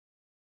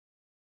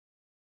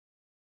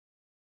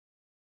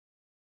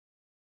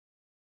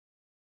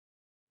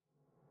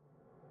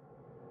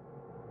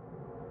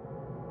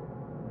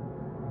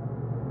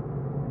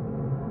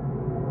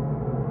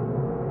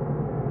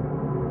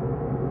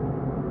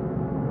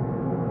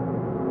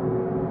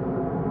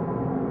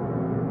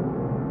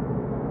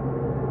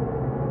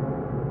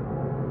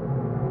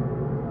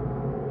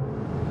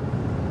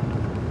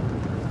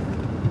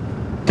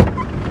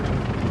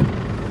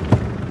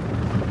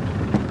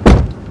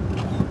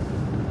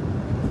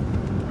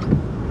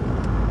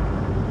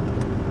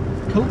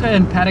Culta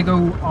and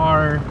Pedigo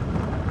are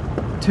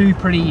two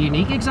pretty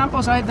unique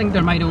examples. I think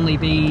there might only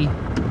be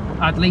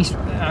at least,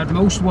 at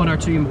most, one or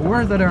two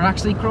more that are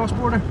actually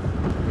cross-border.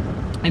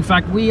 In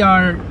fact, we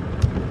are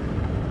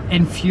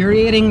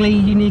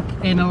infuriatingly unique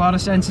in a lot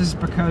of senses,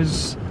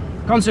 because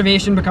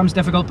conservation becomes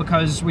difficult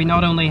because we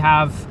not only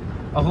have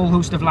a whole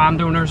host of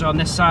landowners on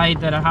this side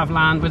that have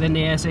land within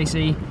the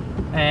SAC,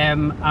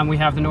 and we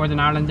have the Northern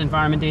Ireland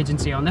Environment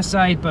Agency on this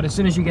side, but as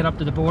soon as you get up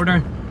to the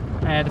border,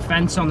 the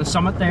fence on the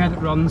summit there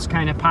that runs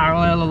kind of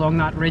parallel along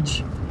that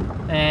ridge,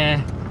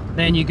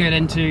 then you get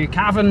into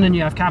Cavan, and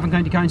you have Cavan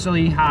County Council.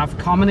 You have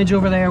Commonage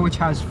over there, which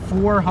has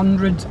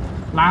 400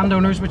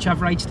 landowners which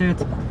have rights to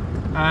it,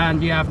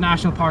 and you have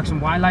National Parks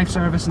and Wildlife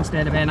Service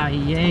instead of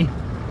NIEA.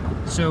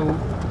 So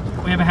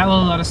we have a hell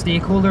of a lot of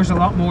stakeholders, a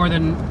lot more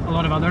than a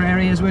lot of other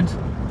areas would.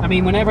 I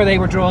mean, whenever they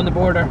were drawing the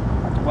border,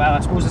 well, I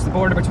suppose it's the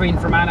border between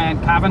Fermanagh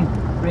and Cavan,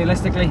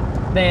 realistically,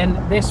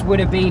 then this would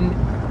have been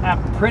a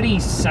pretty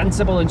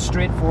sensible and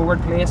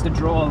straightforward place to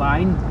draw a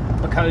line,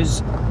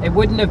 because it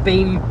wouldn't have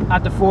been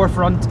at the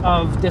forefront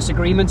of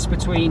disagreements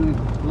between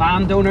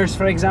landowners,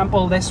 for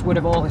example. This would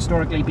have all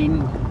historically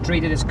been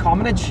treated as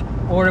commonage,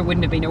 or it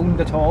wouldn't have been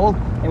owned at all.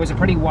 It was a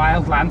pretty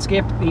wild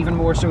landscape, even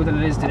more so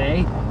than it is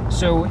today.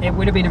 So it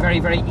would have been a very,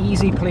 very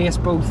easy place,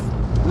 both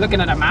looking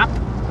at a map,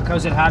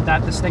 because it had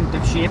that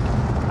distinctive shape,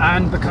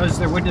 and because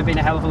there wouldn't have been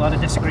a hell of a lot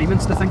of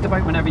disagreements to think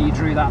about whenever you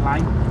drew that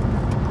line.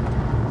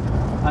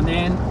 And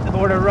then the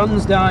border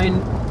runs down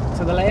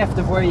to the left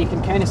of where you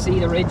can kind of see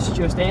the ridge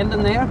just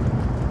ending there,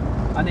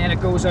 and then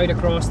it goes out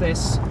across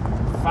this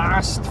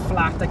vast,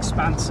 flat,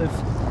 expansive,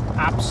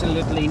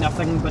 absolutely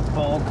nothing but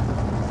bog,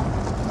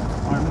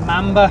 or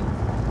mamba,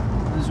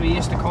 as we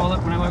used to call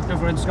it when I worked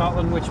over in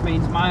Scotland, which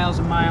means miles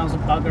and miles of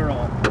bugger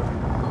all.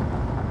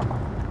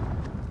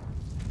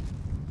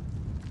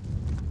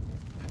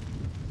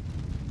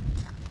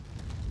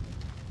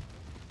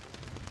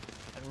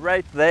 And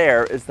right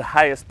there is the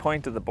highest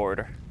point of the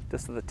border.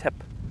 This is the tip.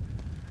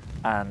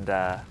 And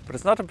but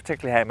it's not a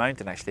particularly high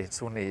mountain, actually.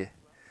 It's only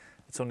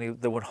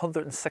the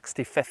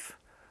 165th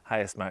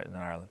highest mountain in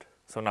Ireland,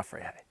 so not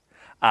very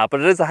high. But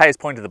it is the highest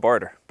point of the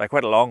border by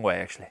quite a long way,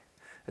 actually.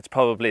 It's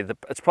probably the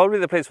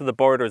place where the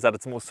border is at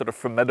its most sort of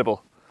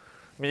formidable.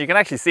 I mean, you can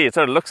actually see it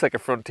sort of looks like a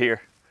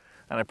frontier,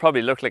 and it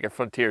probably looked like a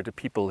frontier to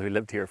people who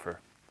lived here for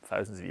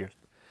thousands of years.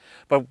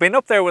 But being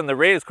up there when the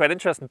rain is quite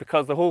interesting,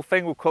 because the whole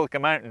thing with Culca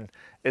Mountain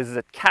is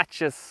it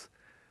catches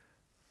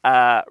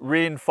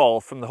rainfall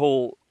from the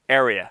whole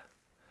area.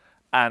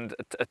 And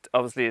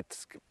obviously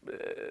it's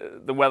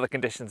the weather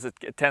conditions,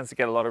 it tends to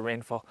get a lot of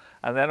rainfall,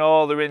 and then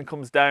all the rain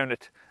comes down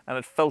it and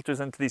it filters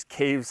into these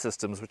cave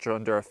systems which are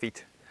under our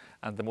feet,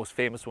 and the most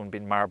famous one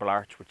being Marble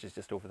Arch, which is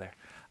just over there.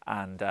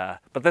 And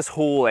but this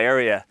whole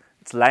area,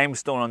 it's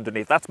limestone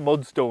underneath. That's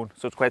mudstone,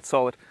 so it's quite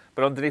solid,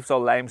 but underneath it's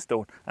all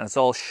limestone, and it's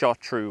all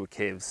shot through with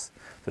caves.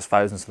 There's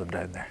thousands of them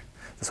down there.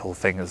 This whole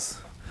thing is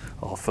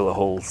all full of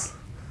holes.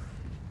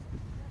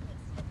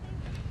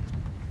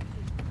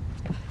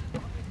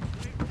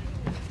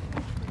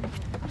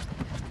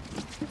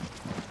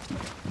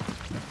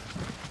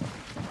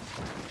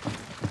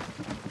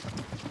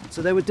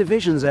 So there were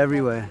divisions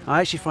everywhere.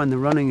 I actually find the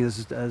running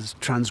has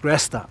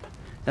transgressed that.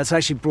 That's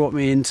actually brought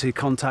me into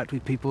contact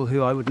with people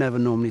who I would never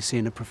normally see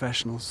in a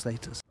professional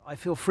status. I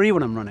feel free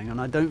when I'm running, and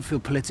I don't feel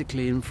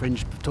politically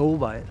infringed at all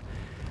by it.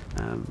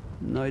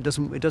 No, it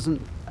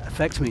doesn't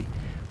affect me.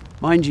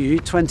 Mind you,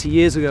 20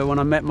 years ago when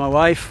I met my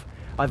wife,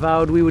 I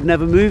vowed we would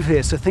never move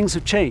here, so things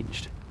have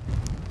changed.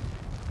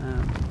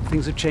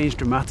 Things have changed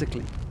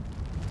dramatically.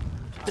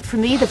 But for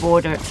me, the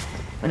border,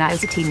 when I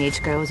was a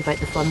teenage girl, was about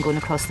the fun going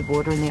across the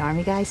border and the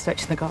army guys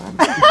searching the garden.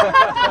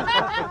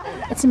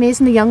 It's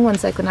amazing, the young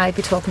ones, like when I'd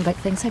be talking about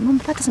things like, Mum,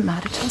 that doesn't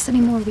matter to us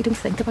anymore, we don't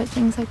think about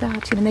things like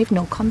that. You know, they've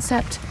no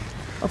concept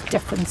of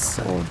difference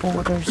or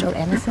borders or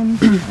anything.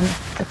 And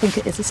I think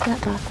it is a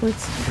step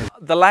backwards.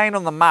 The line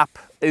on the map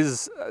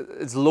is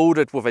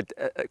loaded with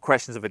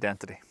questions of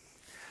identity.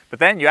 But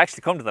then you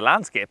actually come to the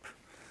landscape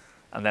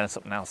and then it's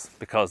something else,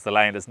 because the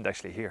line isn't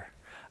actually here.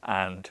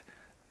 And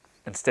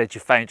instead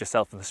you find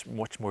yourself in this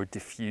much more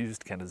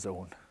diffused kind of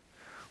zone,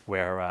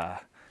 where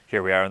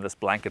here we are in this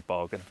blanket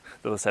bog, and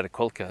the other side of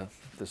Culca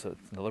there's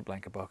another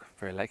blanket bog,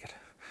 very like it.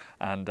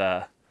 And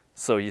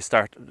so it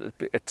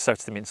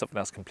starts to mean something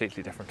else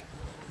completely different.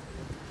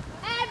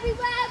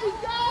 Everywhere we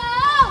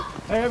go!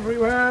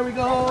 Everywhere we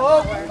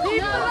go!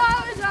 People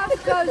always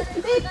ask us!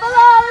 People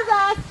always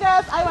ask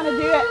us! I want to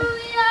do it! Who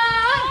we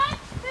are!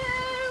 Who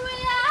we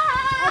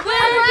are!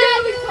 Where do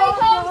we come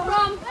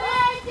from?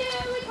 Where do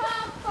we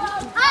come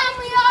from? And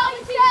we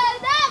always tell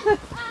them!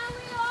 And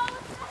we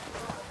always tell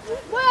them!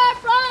 We're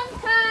from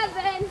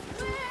Cavan!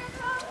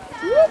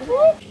 We're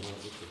from Cavan!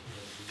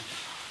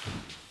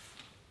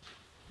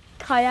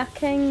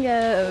 Kayaking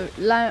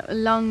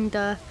along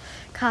the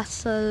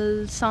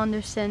Castle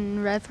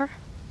Saunderson River.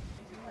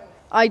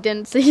 I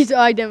didn't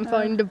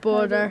find the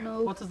border.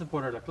 What does the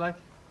border look like?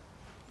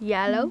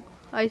 Yellow.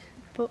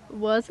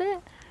 Was it?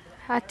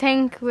 I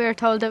think we were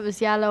told it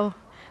was yellow.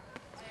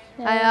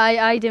 Yeah.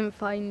 I didn't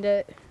find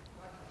it.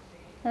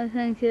 I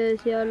think it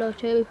is yellow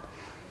too.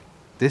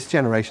 This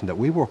generation that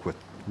we work with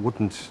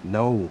wouldn't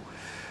know,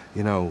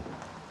 you know,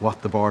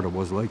 what the border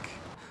was like.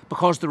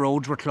 Because the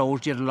roads were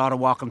closed, you had a lot of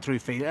walking through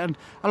field, and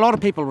a lot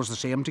of people was the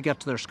same to get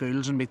to their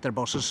schools and meet their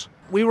buses.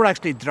 We were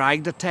actually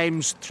dragged at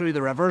times through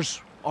the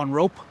rivers on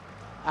rope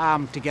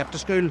to get to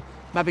school,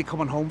 maybe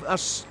coming home.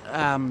 That's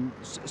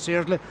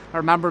seriously, I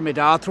remember my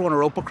dad throwing a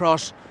rope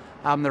across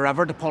the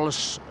river to pull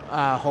us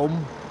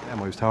home.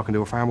 I was talking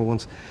to a farmer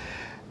once.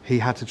 He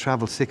had to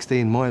travel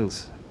 16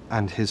 miles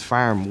and his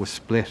farm was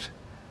split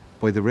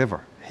by the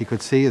river. He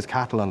could see his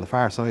cattle on the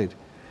far side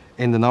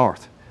in the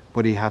north,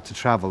 but he had to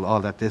travel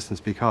all that distance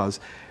because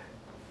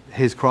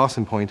his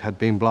crossing point had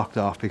been blocked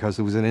off because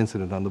there was an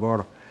incident on the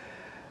border.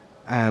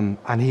 And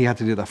he had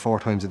to do that 4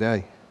 times a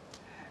day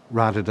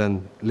rather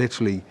than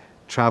literally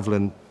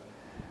travelling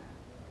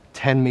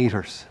 10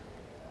 metres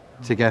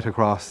to get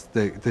across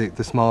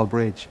the small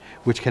bridge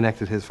which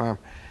connected his farm.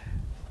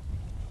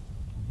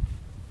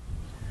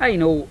 I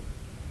know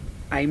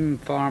I'm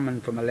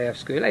farming from I left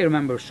school. I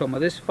remember some of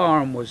this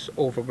farm was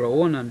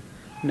overgrown and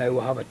now we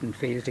have it in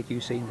fields like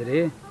you've seen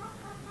today.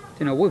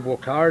 You know, we've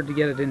worked hard to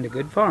get it into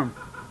good farm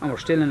and we're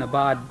still in a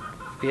bad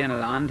vein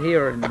of land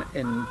here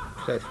in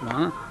South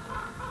Fermanagh.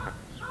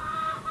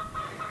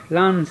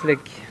 Land's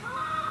like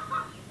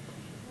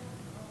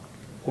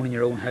owning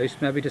your own house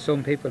maybe to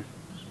some people.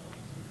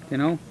 You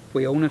know, if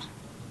we own it,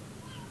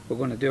 we're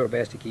going to do our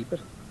best to keep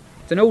it.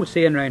 It's an old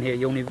saying around here,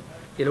 you'll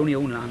only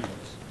own land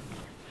once.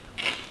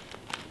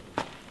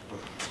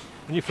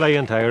 When you fly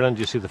into Ireland,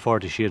 you see the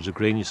 40 shades of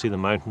green, you see the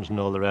mountains and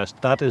all the rest.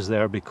 That is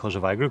there because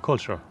of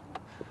agriculture.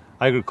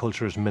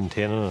 Agriculture is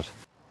maintaining it,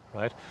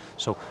 right?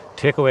 So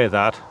take away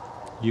that,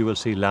 you will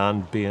see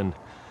land being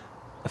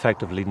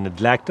effectively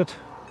neglected,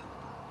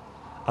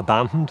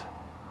 abandoned.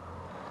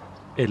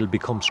 It'll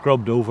become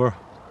scrubbed over,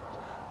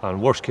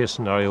 and worst case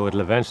scenario,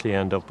 it'll eventually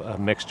end up a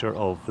mixture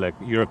of like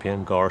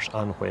European gorse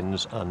and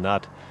whins, and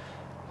that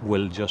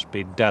will just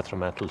be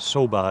detrimental,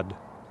 so bad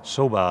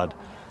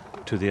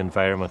to the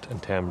environment in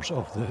terms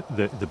of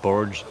the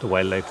birds, the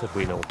wildlife that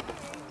we know.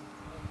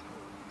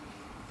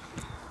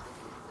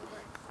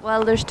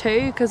 Well, there's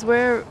two, because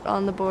we're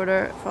on the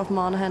border of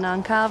Monaghan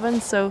and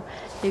Cavan, so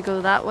you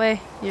go that way,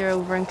 you're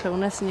over in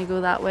Clonus, and you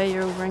go that way,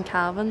 you're over in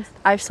Cavan.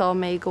 I saw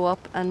me go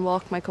up and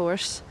walk my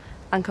course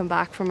and come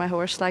back from my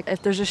horse. Like,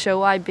 if there's a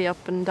show, I'd be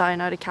up and down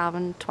out of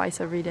Cavan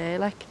twice every day.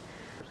 Like,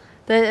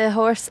 the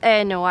horse,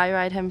 no, I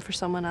ride him for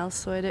someone else,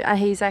 so I do. And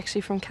he's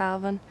actually from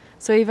Cavan.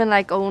 So even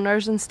like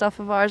owners and stuff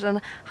of ours,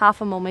 and half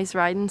of Mummy's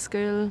riding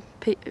school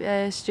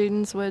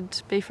students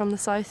would be from the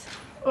south.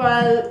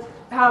 Well,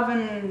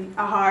 having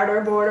a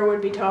harder border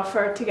would be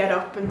tougher to get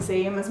up and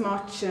see him as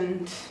much,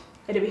 and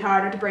it'd be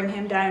harder to bring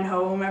him down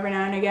home every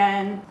now and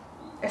again.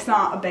 It's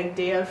not a big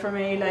deal for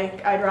me.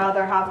 Like, I'd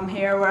rather have him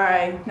here where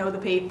I know the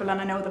people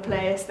and I know the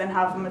place than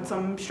have him at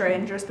some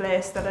stranger's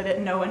place that I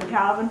didn't know in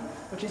Cavan,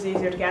 which is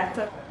easier to get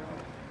to.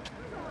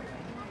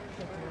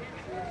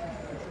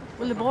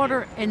 Well, the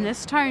border in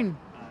this town,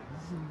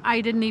 I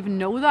didn't even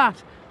know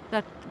that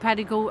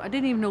Pettigo, I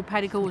didn't even know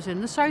Pettigo was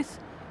in the south.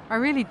 I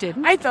really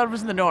didn't. I thought it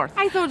was in the north.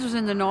 I thought it was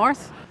in the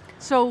north.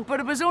 So, but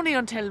it was only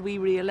until we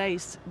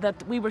realised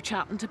that we were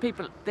chatting to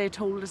people, they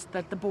told us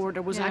that the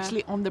border was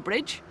actually on the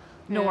bridge,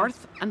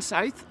 north and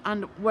south,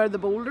 and where the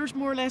boulders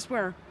more or less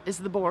were is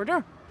the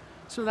border.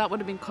 So that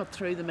would have been cut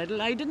through the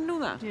middle. I didn't know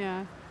that.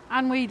 Yeah,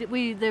 and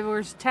they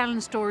were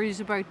telling stories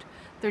about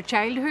their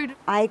childhood.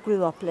 I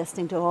grew up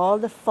listening to all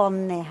the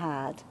fun they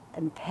had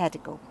in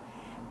Pettigo.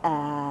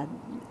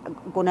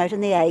 Going out on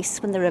the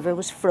ice when the river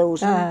was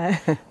frozen,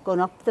 going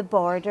up the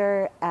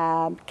border.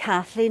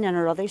 Kathleen and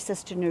her other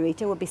sister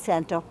Narita would be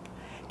sent up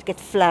to get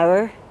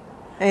flour.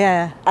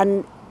 Yeah.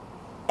 And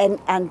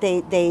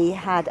they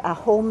had a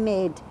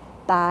homemade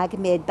bag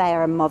made by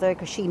our mother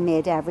because she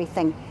made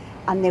everything.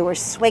 And they were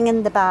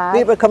swinging the bag.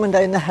 We were coming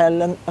down the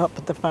hill and up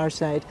at the far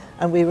side,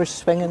 and we were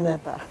swinging it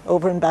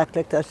over and back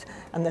like that,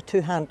 and the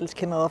two handles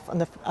came off,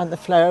 and the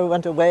flour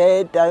went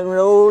away, down,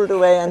 rolled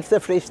away into the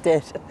Free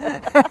State.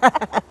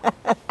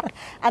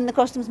 And the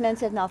customs men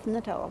said nothing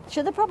at all.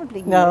 Should they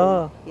probably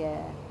no.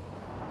 Yeah.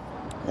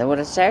 They would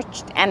have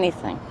searched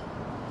anything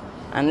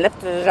and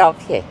lifted it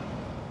off you.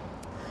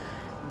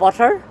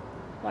 Butter,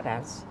 what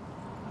else?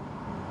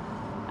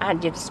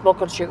 And you'd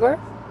smoked sugar.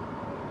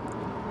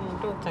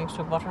 I don't think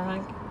so, butter,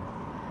 Hank.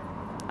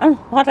 And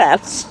what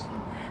else?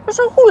 There's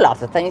a whole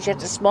lot of things you had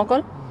to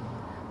smuggle.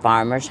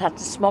 Farmers had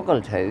to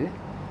smuggle too.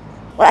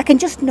 Well, I can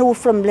just know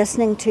from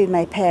listening to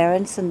my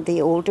parents and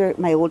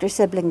my older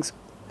siblings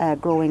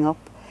growing up,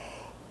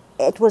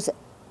 it was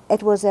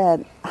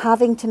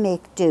having to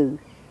make do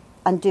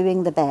and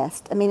doing the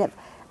best. I mean,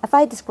 if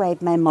I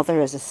described my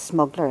mother as a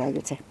smuggler, I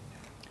would say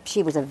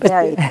she was a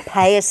very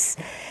pious,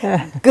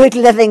 good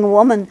living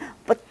woman,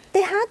 but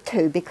they had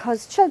to,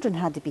 because children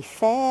had to be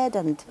fed,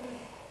 and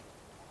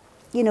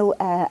you know,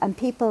 and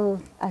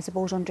people, I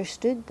suppose,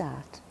 understood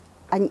that.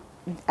 And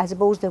I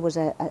suppose there was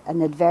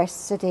an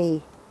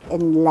adversity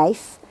in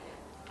life,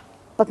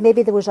 but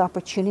maybe there was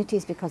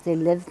opportunities because they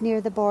lived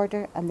near the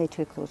border and they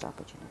took those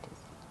opportunities.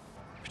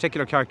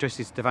 particular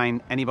characteristics that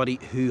define anybody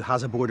who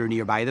has a border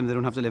nearby them. They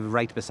don't have to live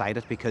right beside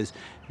it, because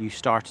you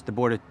start the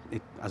border,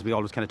 as we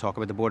always kind of talk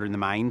about, the border in the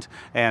mind.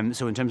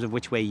 So in terms of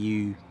which way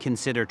you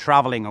consider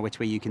travelling, or which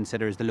way you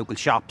consider is the local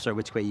shops, or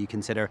which way you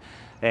consider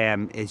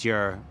is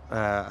your,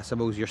 I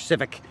suppose, your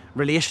civic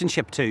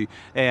relationship to,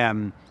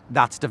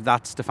 that's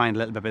defined a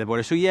little bit by the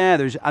border. So yeah,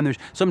 there's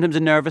sometimes a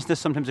nervousness,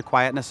 sometimes a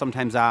quietness,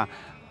 sometimes a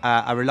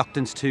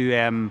reluctance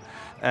to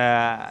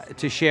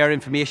share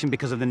information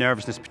because of the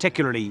nervousness,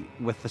 particularly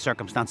with the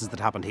circumstances that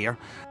happened here.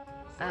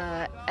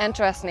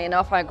 Interestingly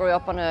enough, I grew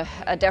up in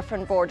a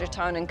different border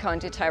town in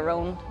County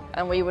Tyrone,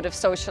 and we would have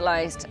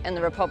socialised in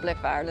the Republic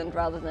of Ireland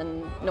rather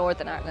than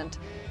Northern Ireland.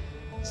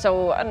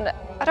 So, and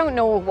I don't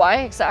know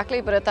why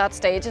exactly, but at that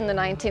stage in the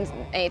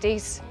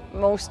 1980s,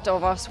 most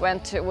of us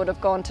would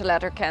have gone to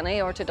Letterkenny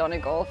or to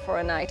Donegal for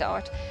a night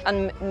out,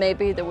 and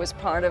maybe there was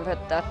part of it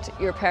that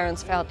your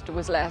parents felt it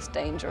was less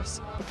dangerous.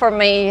 For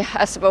me,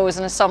 I suppose,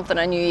 and it's something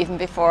I knew even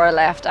before I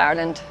left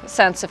Ireland,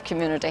 sense of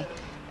community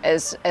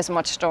is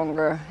much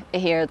stronger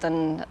here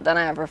than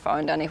I ever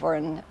found anywhere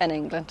in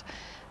England.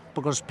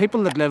 Because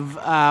people that live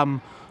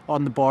on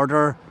the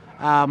border,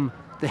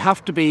 they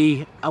have to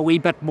be a wee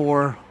bit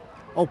more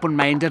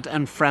open-minded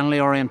and friendly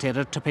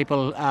orientated to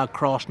people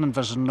crossing and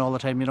visiting all the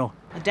time, you know.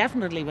 I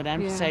definitely would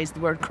emphasise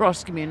the word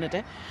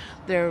cross-community.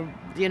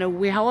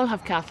 We all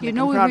have Catholic and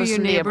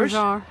Protestant neighbours.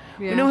 Yeah.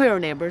 We know who our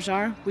neighbours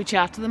are, we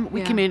chat to them,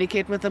 we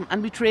communicate with them,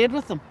 and we trade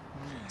with them.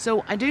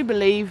 So I do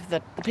believe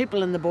that the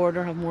people in the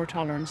border have more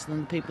tolerance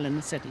than the people in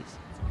the cities.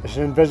 It's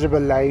an invisible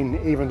line,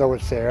 even though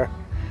it's there.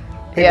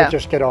 People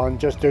just get on,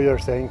 just do their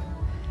thing.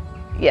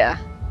 Yeah.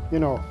 You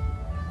know,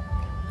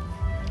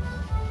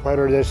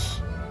 whether this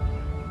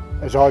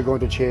is all going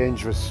to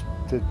change with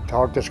the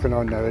talk that's going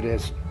on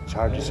nowadays, it's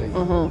hard to see.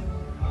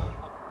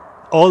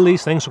 All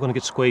these things are going to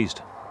get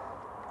squeezed.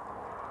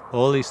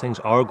 All these things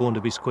are going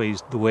to be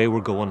squeezed the way we're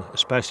going,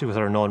 especially with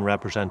our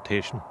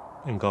non-representation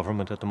in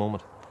government at the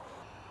moment.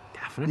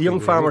 Definitely. The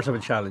young farmers have a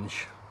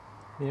challenge.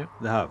 Yeah.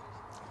 They have.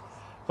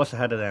 What's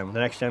ahead of them? The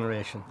next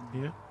generation.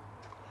 Yeah.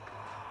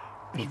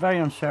 It's a very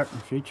uncertain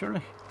future.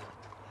 Like.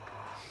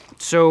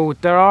 So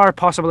there are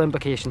possible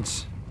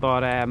implications,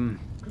 but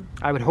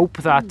I would hope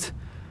that,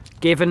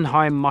 given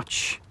how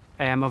much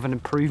of an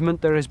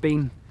improvement there has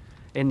been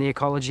in the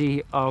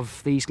ecology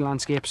of these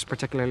landscapes,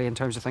 particularly in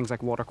terms of things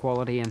like water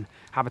quality and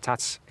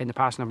habitats in the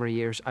past number of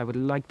years, I would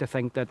like to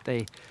think that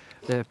the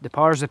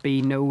powers that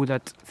be know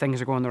that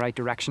things are going the right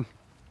direction,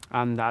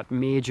 and that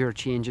major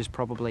changes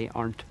probably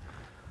aren't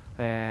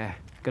going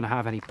to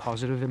have any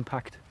positive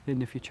impact in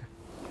the future.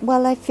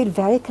 Well, I feel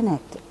very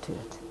connected to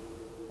it.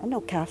 I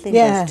know Kathleen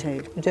does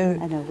too. I do.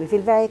 I know, we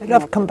feel very connected. I'd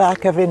love to come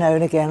back every now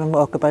and again and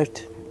walk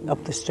about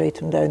up the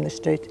street and down the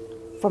street.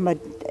 From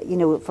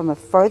a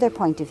further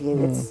point of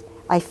view,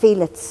 I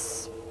feel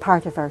it's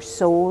part of our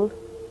soul.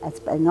 It's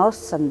in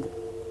us, and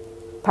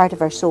part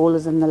of our soul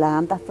is in the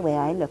land. That's the way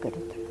I look at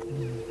it.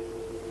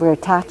 We're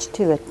attached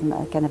to it in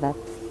a kind of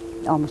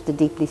almost a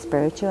deeply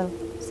spiritual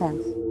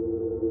sense.